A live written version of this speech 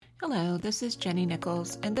Hello, this is Jenny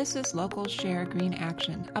Nichols, and this is Local Share Green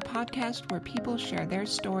Action, a podcast where people share their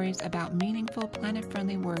stories about meaningful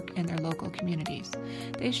planet-friendly work in their local communities.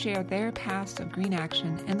 They share their paths of green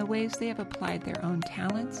action and the ways they have applied their own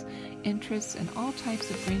talents, interests, and all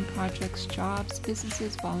types of green projects, jobs,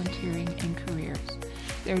 businesses, volunteering, and careers.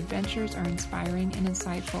 Their adventures are inspiring and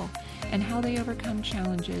insightful, and how they overcome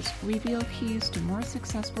challenges reveal keys to more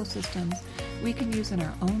successful systems we can use in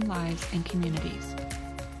our own lives and communities.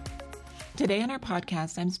 Today on our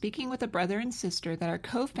podcast, I'm speaking with a brother and sister that are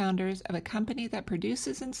co-founders of a company that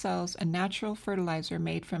produces and sells a natural fertilizer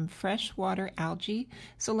made from freshwater algae,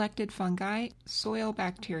 selected fungi, soil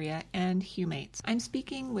bacteria, and humates. I'm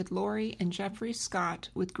speaking with Lori and Jeffrey Scott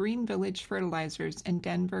with Green Village Fertilizers in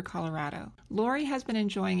Denver, Colorado. Lori has been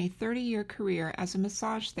enjoying a 30-year career as a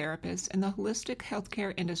massage therapist in the holistic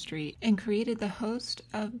healthcare industry and created the Host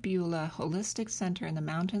of Beulah Holistic Center in the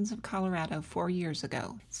mountains of Colorado 4 years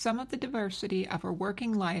ago. Some of the diversity of her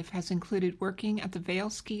working life has included working at the Vail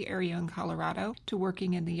ski area in Colorado, to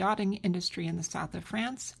working in the yachting industry in the south of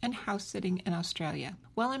France, and house sitting in Australia.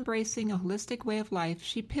 While embracing a holistic way of life,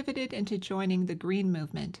 she pivoted into joining the Green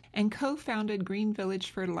Movement and co-founded Green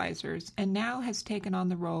Village Fertilizers, and now has taken on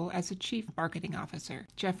the role as a chief marketing officer.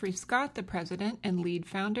 Jeffrey Scott, the president and lead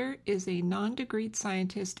founder, is a non-degreed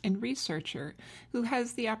scientist and researcher who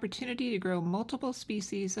has the opportunity to grow multiple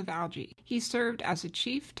species of algae. He served as a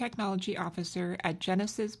chief technology officer at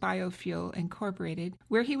Genesis Biofuel Incorporated,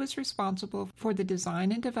 where he was responsible for the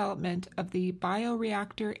design and development of the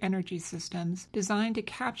bioreactor energy systems designed to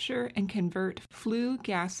capture and convert flue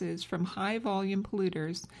gases from high-volume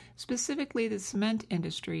polluters, specifically the cement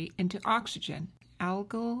industry, into oxygen,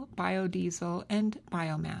 algal, biodiesel, and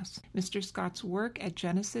biomass. Mr. Scott's work at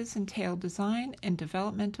Genesis entailed design and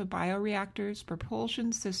development of bioreactors,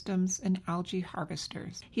 propulsion systems, and algae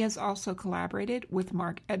harvesters. He has also collaborated with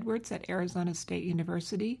Mark Edwards at Arizona State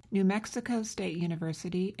University, New Mexico State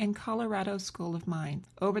University, and Colorado School of Mines.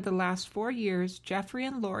 Over the last 4 years, Jeffrey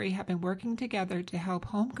and Lori have been working together to help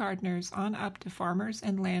home gardeners on up to farmers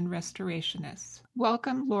and land restorationists.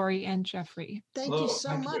 Welcome, Lori and Jeffrey. Thank you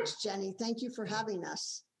so much, Jenny. Thank you for having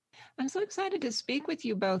us. I'm so excited to speak with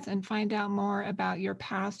you both and find out more about your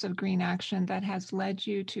past of green action that has led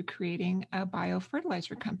you to creating a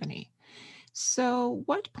biofertilizer company. So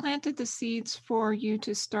what planted the seeds for you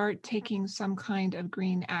to start taking some kind of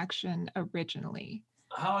green action originally?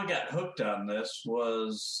 How I got hooked on this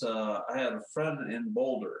was I had a friend in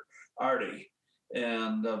Boulder, Artie,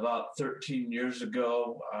 and about 13 years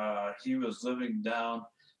ago, he was living down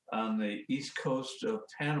on the east coast of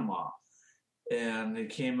Panama. And he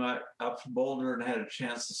came up to Boulder and had a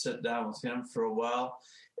chance to sit down with him for a while.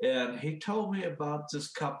 And he told me about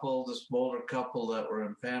this Boulder couple that were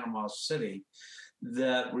in Panama City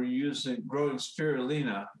that were growing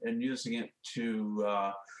spirulina and using it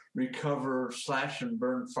to recover slash and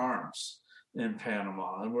burn farms in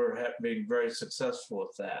Panama. And we're being very successful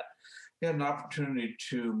with that. We had an opportunity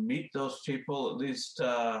to meet those people, at least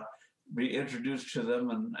be introduced to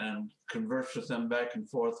them and converse with them back and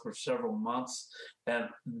forth for several months. And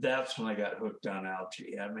that's when I got hooked on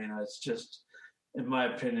algae. I mean, it's just, in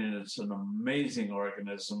my opinion, it's an amazing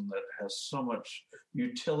organism that has so much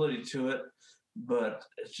utility to it, but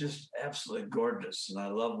it's just absolutely gorgeous. And I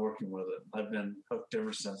love working with it. I've been hooked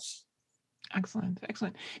ever since. Excellent.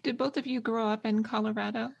 Excellent. Did both of you grow up in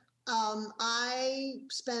Colorado? I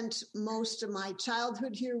spent most of my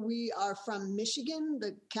childhood here. We are from Michigan,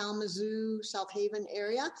 the Kalamazoo, South Haven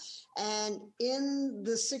area. And in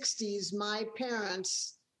the 60s,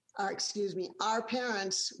 our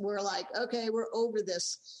parents were like, okay, we're over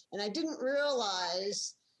this. And I didn't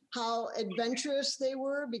realize how adventurous they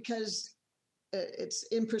were, because it's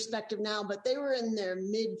in perspective now, but they were in their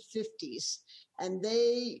mid-50s. And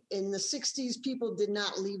in the 60s, people did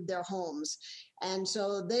not leave their homes. And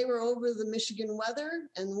so they were over the Michigan weather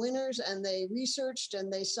and winters, and they researched,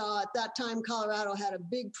 and they saw at that time Colorado had a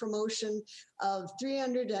big promotion of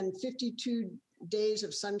 352 days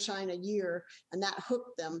of sunshine a year, and that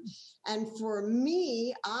hooked them. And for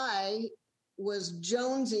me, I was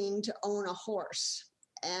jonesing to own a horse.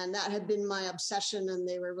 And that had been my obsession, and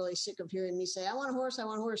they were really sick of hearing me say, I want a horse, I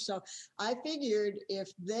want a horse. So I figured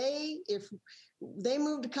if they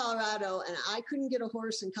moved to Colorado and I couldn't get a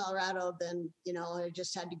horse in Colorado, then, I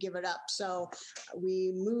just had to give it up. So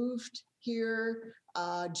we moved here.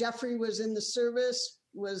 Jeffrey was in the service,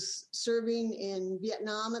 was serving in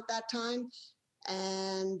Vietnam at that time.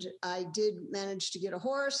 And I did manage to get a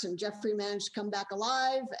horse, and Jeffrey managed to come back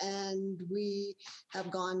alive, and we have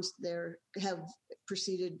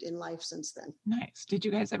proceeded in life since then. Nice. Did you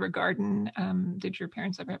guys ever garden? Did your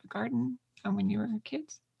parents ever have a garden when you were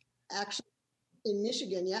kids? Actually, in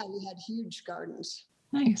Michigan, yeah, we had huge gardens.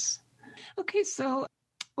 Nice. Okay, so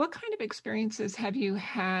what kind of experiences have you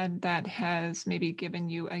had that has maybe given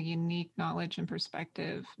you a unique knowledge and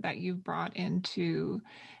perspective that you've brought into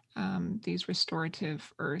these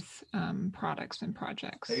restorative earth products and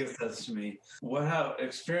projects? I guess that's me. What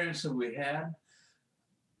experience have we had?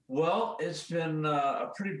 Well, it's been a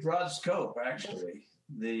pretty broad scope, actually.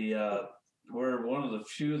 We're one of the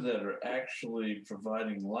few that are actually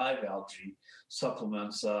providing live algae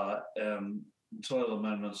supplements and soil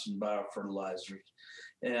amendments and biofertilizers.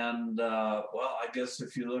 And well, I guess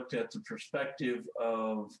if you looked at the perspective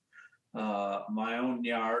of my own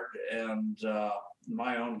yard and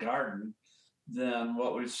my own garden, then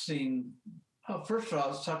what we've seen, first of all,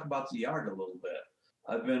 let's talk about the yard a little bit.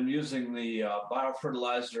 I've been using the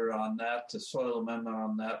biofertilizer on that, the soil amendment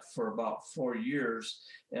on that for about 4 years,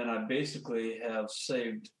 and I basically have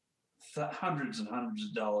saved hundreds and hundreds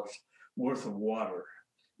of dollars worth of water.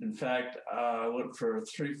 In fact, I went for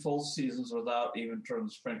 3 full seasons without even turning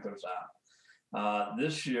the sprinklers on.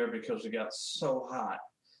 This year, because it got so hot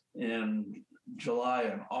in July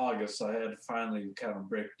and August, I had to finally kind of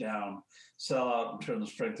break down, sell out, and turn the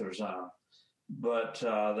sprinklers on. But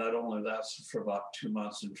that only lasted for about 2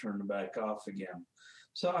 months and turned it back off again.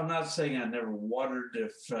 So I'm not saying I never watered.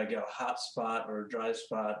 If I got a hot spot or a dry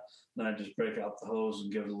spot, then I just break out the hose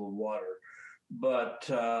and give it a little water. But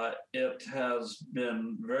it has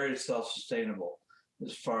been very self-sustainable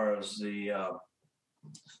as far as the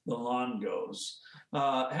lawn goes.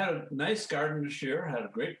 Had a nice garden this year, had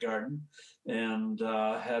a great garden, and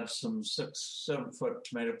had some 6-7 foot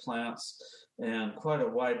tomato plants and quite a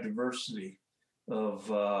wide diversity of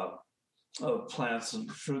plants and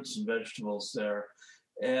fruits and vegetables there.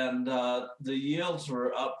 And the yields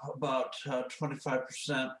were up about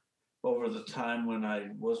 25% over the time when I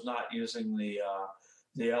was not using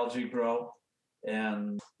the algae grow.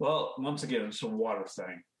 And well, once again, it's a water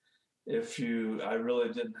thing. I really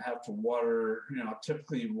didn't have to water,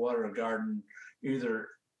 typically you water a garden either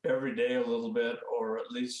every day a little bit or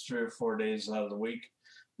at least 3 or 4 days out of the week.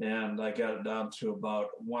 And I got it down to about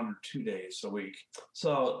 1 or 2 days a week.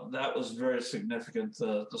 So that was very significant.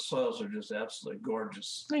 The soils are just absolutely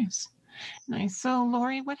gorgeous. Nice. So,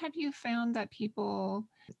 Lori, what have you found that people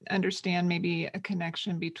understand maybe a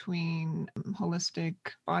connection between holistic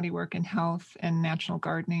bodywork and health and natural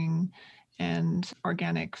gardening and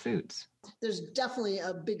organic foods? There's definitely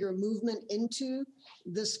a bigger movement into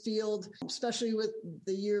this field, especially with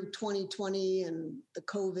the year of 2020 and the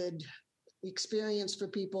COVID experience for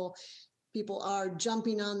people. People are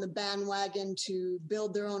jumping on the bandwagon to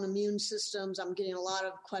build their own immune systems. I'm getting a lot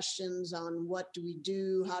of questions on what do we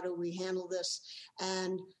do? How do we handle this?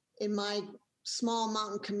 And in my small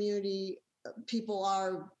mountain community, people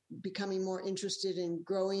are becoming more interested in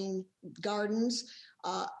growing gardens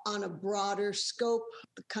on a broader scope.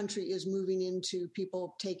 The country is moving into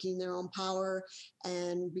people taking their own power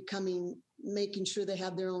and making sure they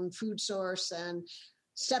have their own food source and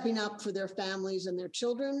stepping up for their families and their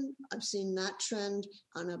children. I've seen that trend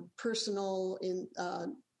on a personal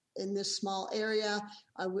in this small area.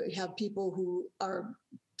 I have people who are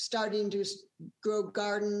starting to grow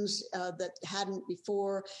gardens that hadn't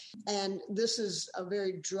before. And this is a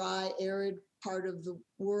very dry, arid part of the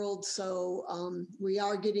world. So we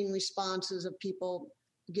are getting responses of people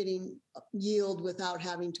getting yield without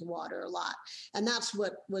having to water a lot. And that's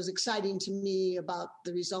what was exciting to me about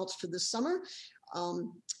the results for this summer.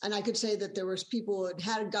 And I could say that there was people who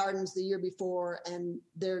had gardens the year before and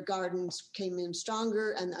their gardens came in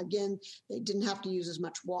stronger. And again, they didn't have to use as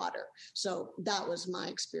much water. So that was my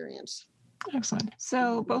experience. Excellent.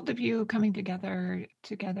 So both of you coming together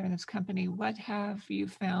in this company, what have you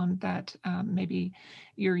found that maybe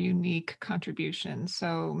your unique contributions?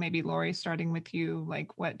 So maybe Lori, starting with you,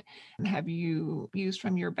 like what have you used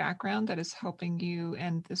from your background that is helping you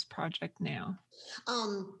and this project now?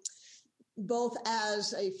 Both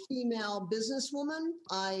as a female businesswoman,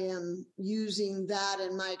 I am using that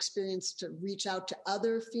and my experience to reach out to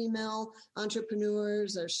other female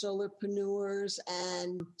entrepreneurs or solarpreneurs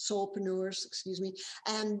and soulpreneurs,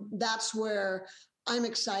 and that's where I'm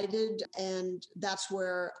excited, and that's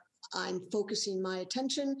where I'm focusing my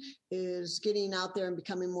attention, is getting out there and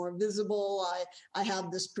becoming more visible. I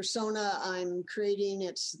have this persona I'm creating.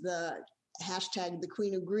 It's the hashtag the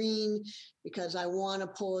Queen of Green, because I want to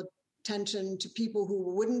pull attention to people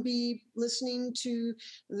who wouldn't be listening to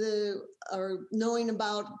or knowing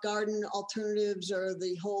about garden alternatives or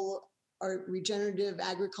the whole or regenerative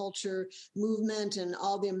agriculture movement and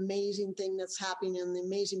all the amazing thing that's happening and the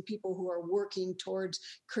amazing people who are working towards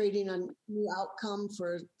creating a new outcome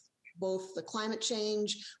for both the climate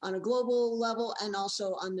change on a global level and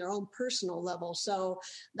also on their own personal level. So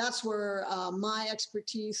that's where my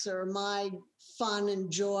expertise or my fun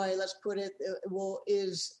and joy, let's put it,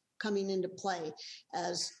 is coming into play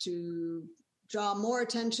as to draw more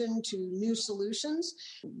attention to new solutions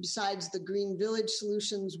besides the Green Village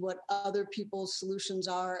solutions, what other people's solutions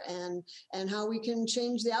are, and how we can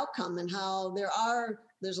change the outcome, and how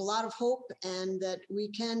there's a lot of hope, and that we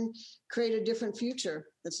can create a different future.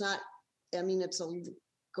 It's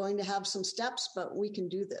going to have some steps, but we can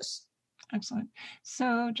do this. Excellent.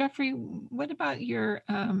 So, Jeffrey, what about your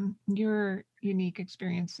unique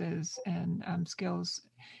experiences and skills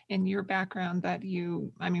in your background that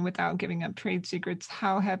without giving up trade secrets,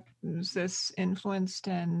 how has this influenced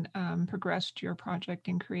and progressed your project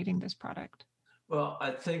in creating this product? Well,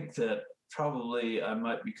 I think that probably I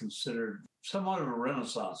might be considered somewhat of a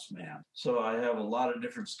Renaissance man. So I have a lot of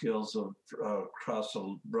different skills across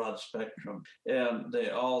a broad spectrum, and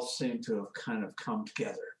they all seem to have kind of come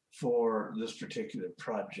together for this particular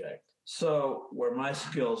project. So where my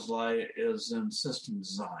skills lie is in system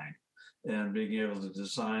design and being able to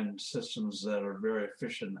design systems that are very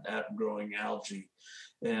efficient at growing algae.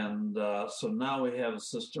 And so now we have a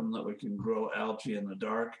system that we can grow algae in the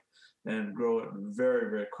dark and grow it very,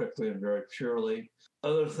 very quickly and very purely.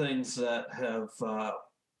 Other things that have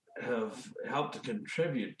helped to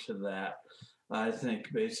contribute to that, I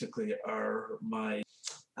think, basically are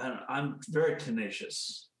I'm very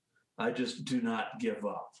tenacious. I just do not give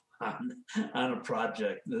up on a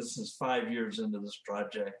project. This is 5 years into this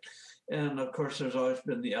project. And of course, there's always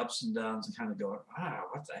been the ups and downs and kind of going,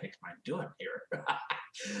 what the heck am I doing here?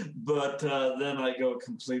 But then I go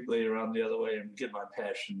completely around the other way and get my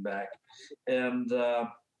passion back. And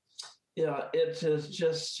it is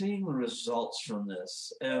just seeing the results from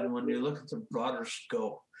this. And when you look at the broader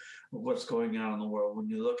scope of what's going on in the world, when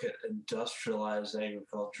you look at industrialized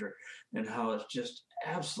agriculture and how it's just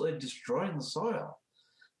absolutely destroying the soil,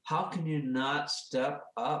 how can you not step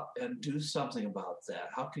up and do something about that?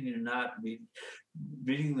 How can you not be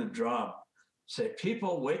beating the drum? Say,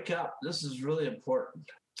 people, wake up. This is really important.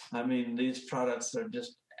 I mean, these products are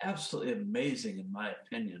just absolutely amazing, in my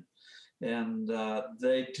opinion. And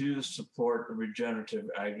they do support the regenerative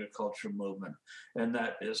agriculture movement. And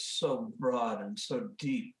that is so broad and so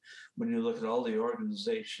deep when you look at all the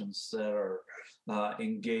organizations that are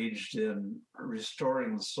engaged in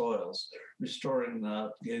restoring the soils, getting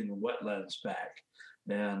the wetlands back,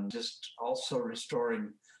 and just also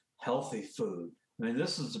restoring healthy food. I mean,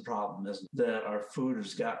 this is the problem, isn't it? That our food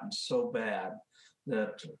has gotten so bad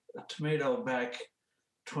that a tomato back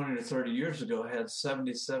 20 to 30 years ago had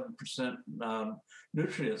 77%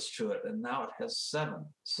 nutrients to it, and now it has 7.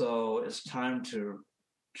 So it's time to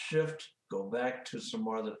shift, go back to some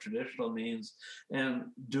more of the traditional means, and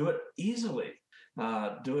do it easily.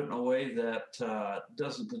 Do it in a way that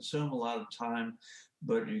doesn't consume a lot of time,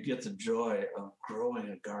 but you get the joy of growing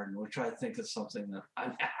a garden, which I think is something that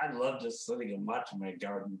I love, just sitting and watching my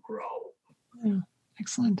garden grow. Yeah.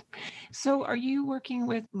 Excellent. So are you working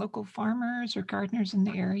with local farmers or gardeners in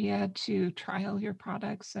the area to trial your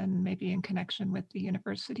products, and maybe in connection with the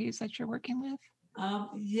universities that you're working with?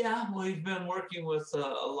 Yeah, we've been working with a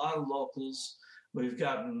lot of locals. We've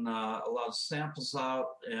gotten a lot of samples out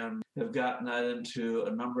and have gotten that into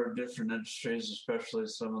a number of different industries, especially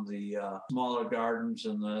some of the smaller gardens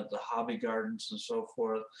and the hobby gardens and so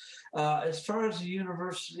forth. As far as the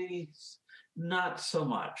universities, not so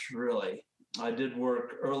much, really. I did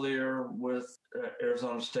work earlier with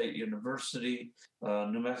Arizona State University,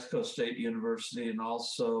 New Mexico State University, and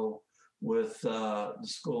also with the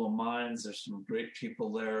School of Mines. There's some great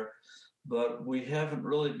people there, but we haven't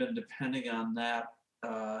really been depending on that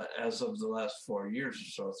as of the last 4 years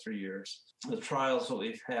or so, 3 years. The trials that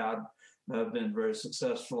we've had have been very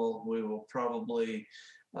successful. We will probably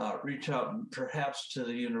reach out perhaps to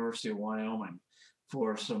the University of Wyoming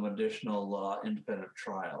for some additional independent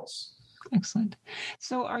trials. Excellent.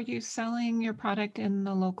 So are you selling your product in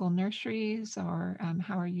the local nurseries, or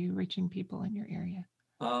how are you reaching people in your area?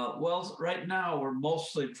 Well, right now we're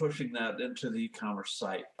mostly pushing that into the e-commerce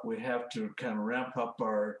site. We have to kind of ramp up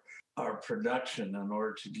our production in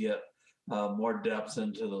order to get more depth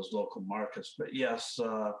into those local markets. But yes,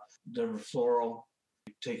 Denver Floral,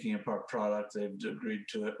 taking up our product, they've agreed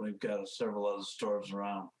to it. We've got several other stores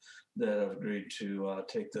around that have agreed to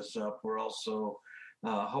take this up. We're also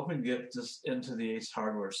hoping to get this into the Ace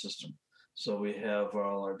Hardware system. So we have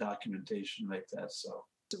all our documentation like that. So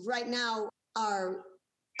right now, our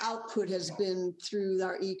output has been through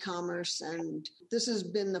our e-commerce, and this has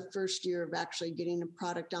been the first year of actually getting a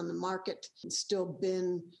product on the market. It's still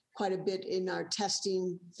been quite a bit in our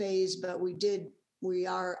testing phase, but we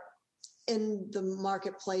are in the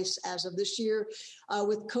marketplace as of this year.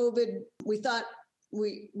 With COVID, we thought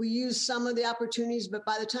we used some of the opportunities, but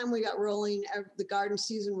by the time we got rolling, the garden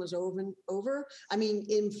season was over. I mean,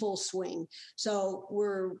 in full swing. So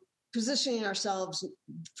we're positioning ourselves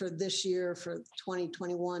for this year, for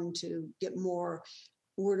 2021, to get more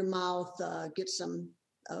word of mouth, get some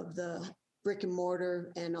of the brick and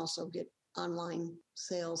mortar, and also get online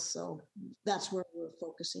sales. So that's where we're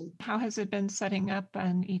focusing. How has it been setting up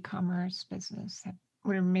an e-commerce business?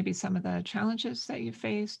 What are maybe some of the challenges that you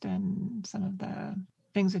faced and some of the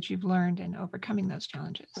things that you've learned in overcoming those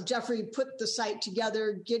challenges? Jeffrey put the site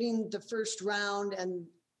together, getting the first round, and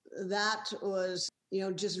that was,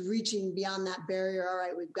 just reaching beyond that barrier. All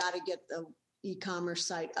right, we've got to get the e-commerce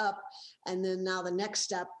site up. And then now the next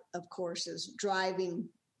step, of course, is driving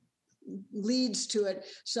leads to it.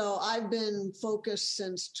 So I've been focused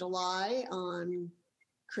since July on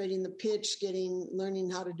creating the pitch, learning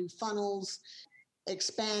how to do funnels,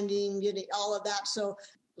 expanding, getting all of that. So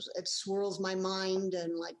it swirls my mind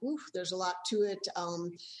and there's a lot to it.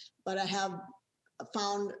 But I have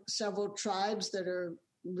found several tribes that are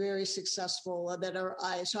very successful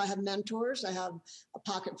so I have mentors. I have a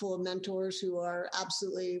pocket full of mentors who are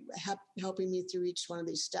absolutely helping me through each one of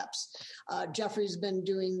these steps. Jeffrey's been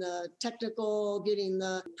doing the technical, getting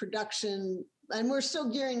the production, and we're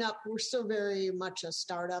still gearing up. We're still very much a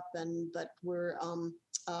startup, but we're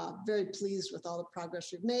very pleased with all the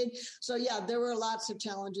progress we've made. So yeah, there were lots of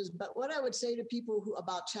challenges, but what I would say to people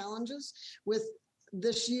about challenges with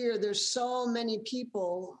this year, there's so many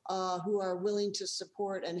people who are willing to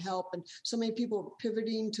support and help, and so many people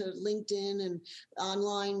pivoting to LinkedIn and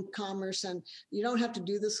online commerce, and you don't have to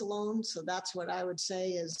do this alone. So that's what I would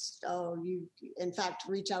say is, in fact,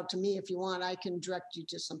 reach out to me if you want. I can direct you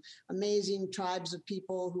to some amazing tribes of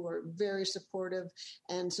people who are very supportive.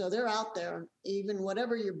 And so they're out there, even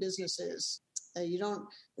whatever your business is.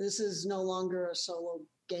 This is no longer a solo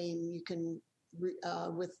game. You can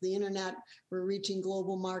with the internet, we're reaching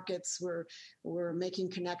global markets. We're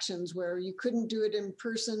making connections where you couldn't do it in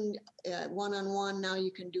person, one-on-one. Now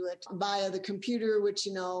you can do it via the computer, which,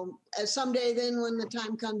 someday then when the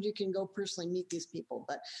time comes, you can go personally meet these people.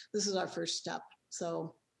 But this is our first step.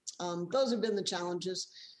 So those have been the challenges.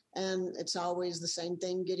 And it's always the same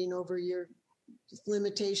thing, getting over your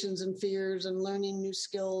limitations and fears and learning new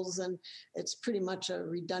skills. And it's pretty much a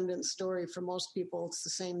redundant story for most people. It's the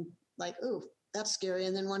same, ooh, that's scary.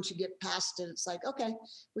 And then once you get past it, it's okay,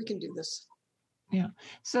 we can do this. Yeah.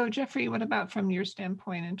 So Jeffrey, what about from your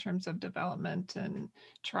standpoint in terms of development and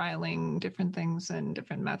trialing different things and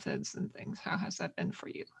different methods and things? How has that been for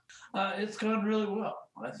you? It's gone really well,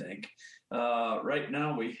 I think. Right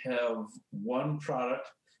now we have one product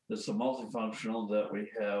that's a multifunctional that we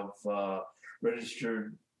have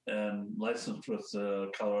registered and licensed with the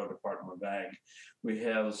Colorado Department of Ag. We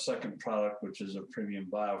have a second product, which is a premium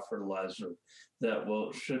biofertilizer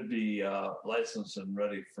that should be licensed and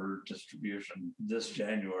ready for distribution this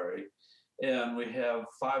January. And we have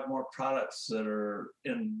 5 more products that are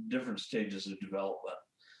in different stages of development.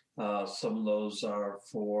 Some of those are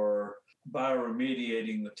for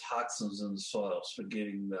bioremediating the toxins in the soil, so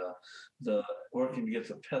getting working to get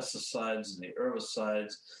the pesticides and the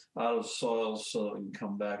herbicides out of soils so that we can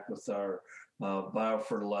come back with our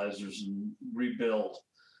biofertilizers and rebuild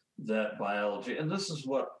that biology. And this is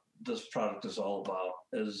what this product is all about,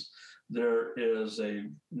 is there is a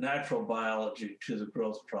natural biology to the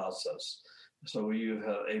growth process. So you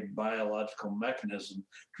have a biological mechanism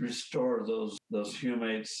to restore those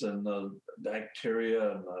humates and the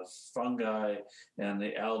bacteria and the fungi and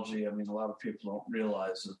the algae. I mean, a lot of people don't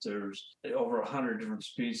realize that there's over 100 different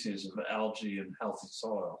species of algae in healthy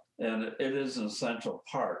soil. And it is an essential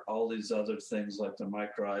part. All these other things like the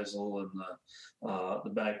mycorrhizal and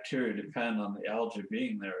the bacteria depend on the algae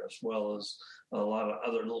being there, as well as a lot of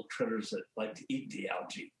other little critters that like to eat the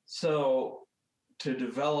algae. So to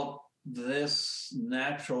develop this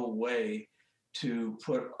natural way to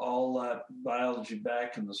put all that biology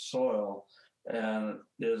back in the soil, and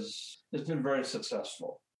it's been very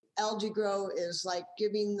successful. Algae Grow is like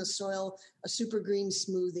giving the soil a super green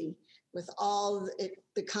smoothie with all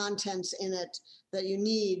the contents in it that you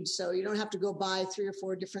need. So you don't have to go buy 3 or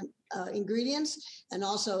 4 different ingredients. And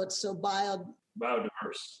also it's so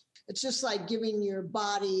biodiverse. It's just like giving your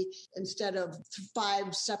body, instead of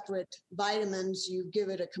 5 separate vitamins, you give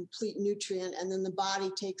it a complete nutrient, and then the body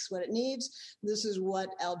takes what it needs. This is what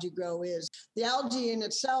Algae Grow is. The algae in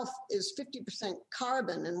itself is 50%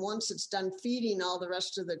 carbon, and once it's done feeding all the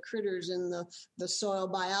rest of the critters in the soil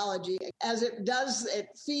biology, as it does, it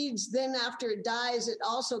feeds, then after it dies, it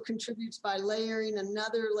also contributes by layering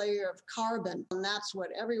another layer of carbon. And that's what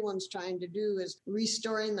everyone's trying to do, is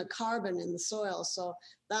restoring the carbon in the soil. So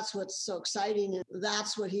that's what's so exciting. And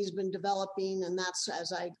that's what he's been developing. And that's,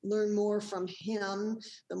 as I learn more from him,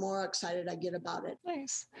 the more excited I get about it.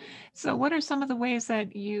 Nice. So what are some of the ways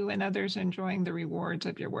that you and others are enjoying the rewards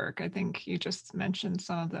of your work? I think you just mentioned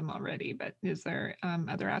some of them already, but is there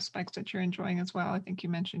other aspects that you're enjoying as well? I think you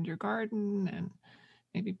mentioned your garden and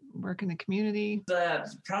maybe work in the community.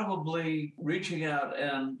 That's probably reaching out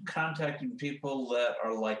and contacting people that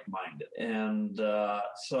are like-minded. And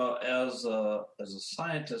so as a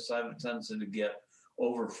scientist, I have a tendency to get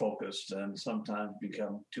over-focused and sometimes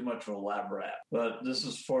become too much of a lab rat. But this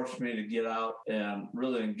has forced me to get out and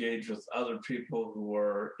really engage with other people who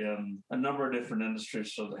are in a number of different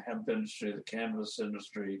industries. So the hemp industry, the cannabis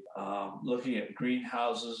industry, looking at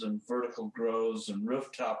greenhouses and vertical grows and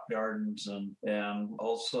rooftop gardens, and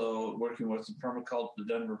also working with the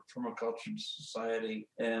Denver Permaculture Society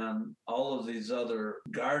and all of these other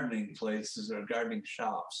gardening places or gardening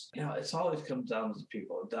shops. You know, it's always comes down to the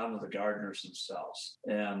people, down to the gardeners themselves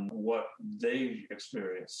and what they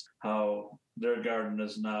experience, how their garden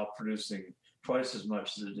is now producing twice as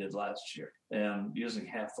much as it did last year and using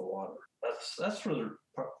half the water. That's really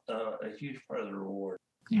a huge part of the reward.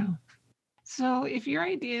 Yeah. So if your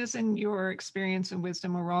ideas and your experience and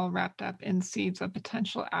wisdom were all wrapped up in seeds of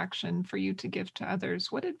potential action for you to give to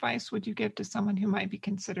others, what advice would you give to someone who might be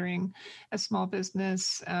considering a small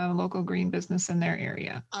business, local green business in their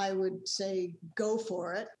area? I would say go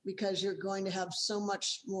for it, because you're going to have so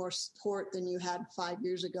much more support than you had 5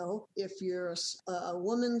 years ago. If you're a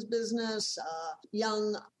woman's business, a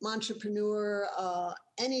young entrepreneur,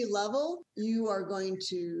 any level, you are going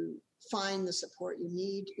to find the support you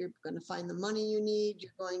need. You're going to find the money you need.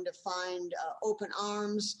 You're going to find open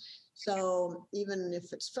arms. So even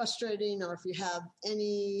if it's frustrating, or if you have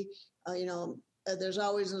any, there's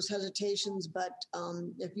always those hesitations, but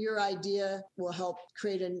if your idea will help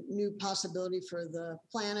create a new possibility for the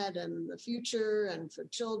planet and the future and for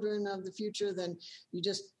children of the future, then you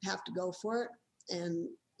just have to go for it. And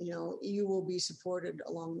you will be supported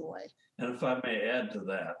along the way. And if I may add to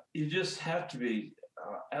that, you just have to be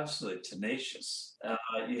absolutely tenacious.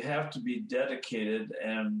 You have to be dedicated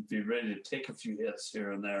and be ready to take a few hits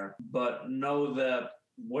here and there, but know that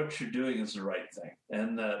what you're doing is the right thing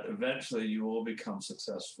and that eventually you will become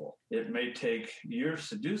successful. It may take years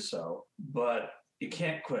to do so, but you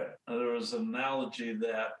can't quit. There was an analogy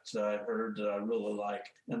that I heard that I really like,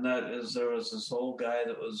 and that is there was this old guy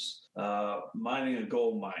that was mining a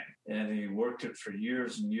gold mine, and he worked it for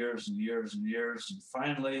years and years and years and years, and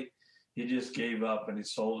finally he just gave up and he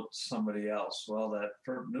sold it to somebody else. Well, that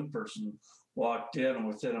new person walked in, and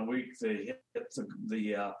within a week they hit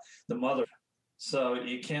the mother. So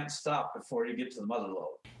you can't stop before you get to the mother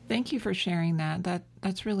lode. Thank you for sharing that.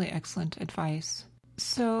 That's really excellent advice.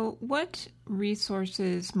 So what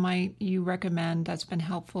resources might you recommend that's been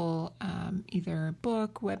helpful, either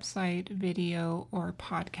book, website, video, or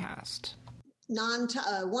podcast?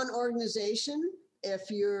 One organization.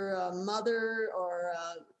 If you're a mother or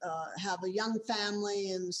have a young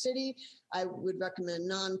family in the city, I would recommend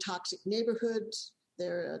Non-Toxic Neighborhoods.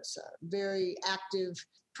 It's a very active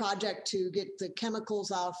project to get the chemicals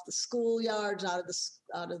off the schoolyards,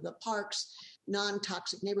 out of the parks.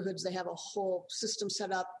 Non-Toxic Neighborhoods, they have a whole system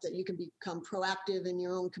set up that you can become proactive in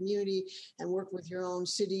your own community and work with your own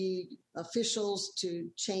city officials to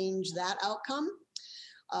change that outcome.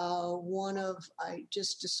 I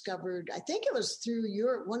just discovered, I think it was through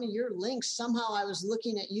one of your links. Somehow I was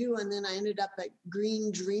looking at you, and then I ended up at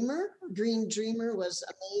Green Dreamer. Green Dreamer was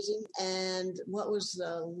amazing. And what was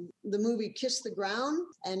the movie Kiss the Ground,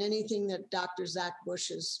 and anything that Dr. Zach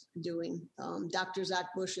Bush is doing. Dr. Zach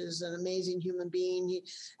Bush is an amazing human being.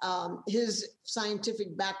 His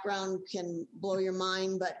scientific background can blow your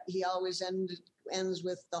mind, but he always ends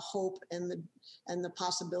with the hope and the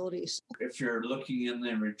possibilities. If you're looking in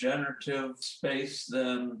the regenerative space,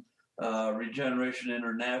 then Regeneration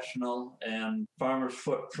International and Farmers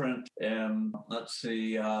Footprint and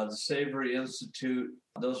the Savory Institute.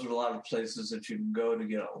 Those are a lot of places that you can go to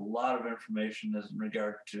get a lot of information in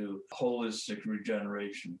regard to holistic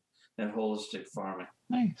regeneration and holistic farming.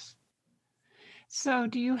 Nice. So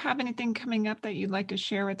do you have anything coming up that you'd like to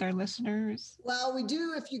share with our listeners? Well, we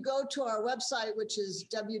do. If you go to our website, which is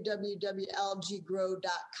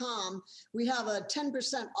www.algaegrow.com, we have a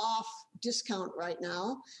 10% off discount right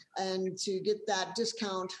now. And to get that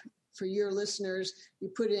discount for your listeners, you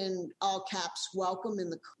put in all caps welcome in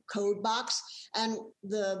the code box. And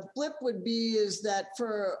the blip would be is that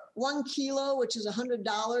for 1 kilo, which is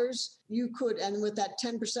 $100, you could, and with that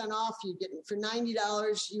 10% off, you get for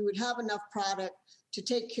 $90, you would have enough product to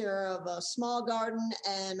take care of a small garden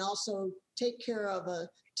and also take care of a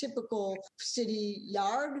typical city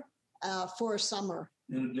yard for summer.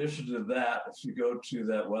 In addition to that, if you go to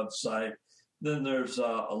that website, then there's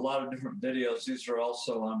a lot of different videos. These are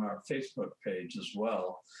also on our Facebook page as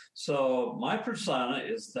well. So my persona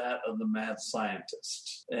is that of the mad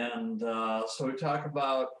scientist. And so we talk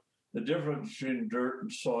about the difference between dirt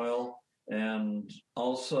and soil, and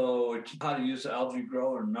also how to use Algae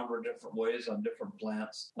Grow in a number of different ways on different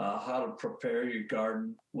plants, how to prepare your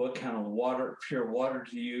garden, what kind of water, pure water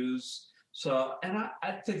to use. So, and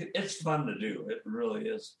I think it's fun to do. It really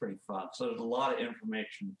is pretty fun. So there's a lot of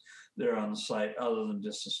information there on the site other than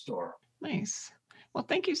just a store. Nice. Well,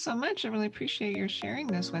 thank you so much. I really appreciate your sharing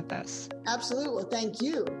this with us. Absolutely. Well, thank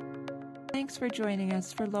you. Thanks for joining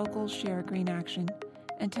us for Locals Share Green Action.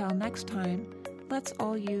 Until next time, let's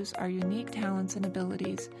all use our unique talents and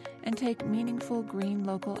abilities and take meaningful green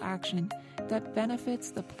local action that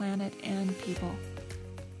benefits the planet and people.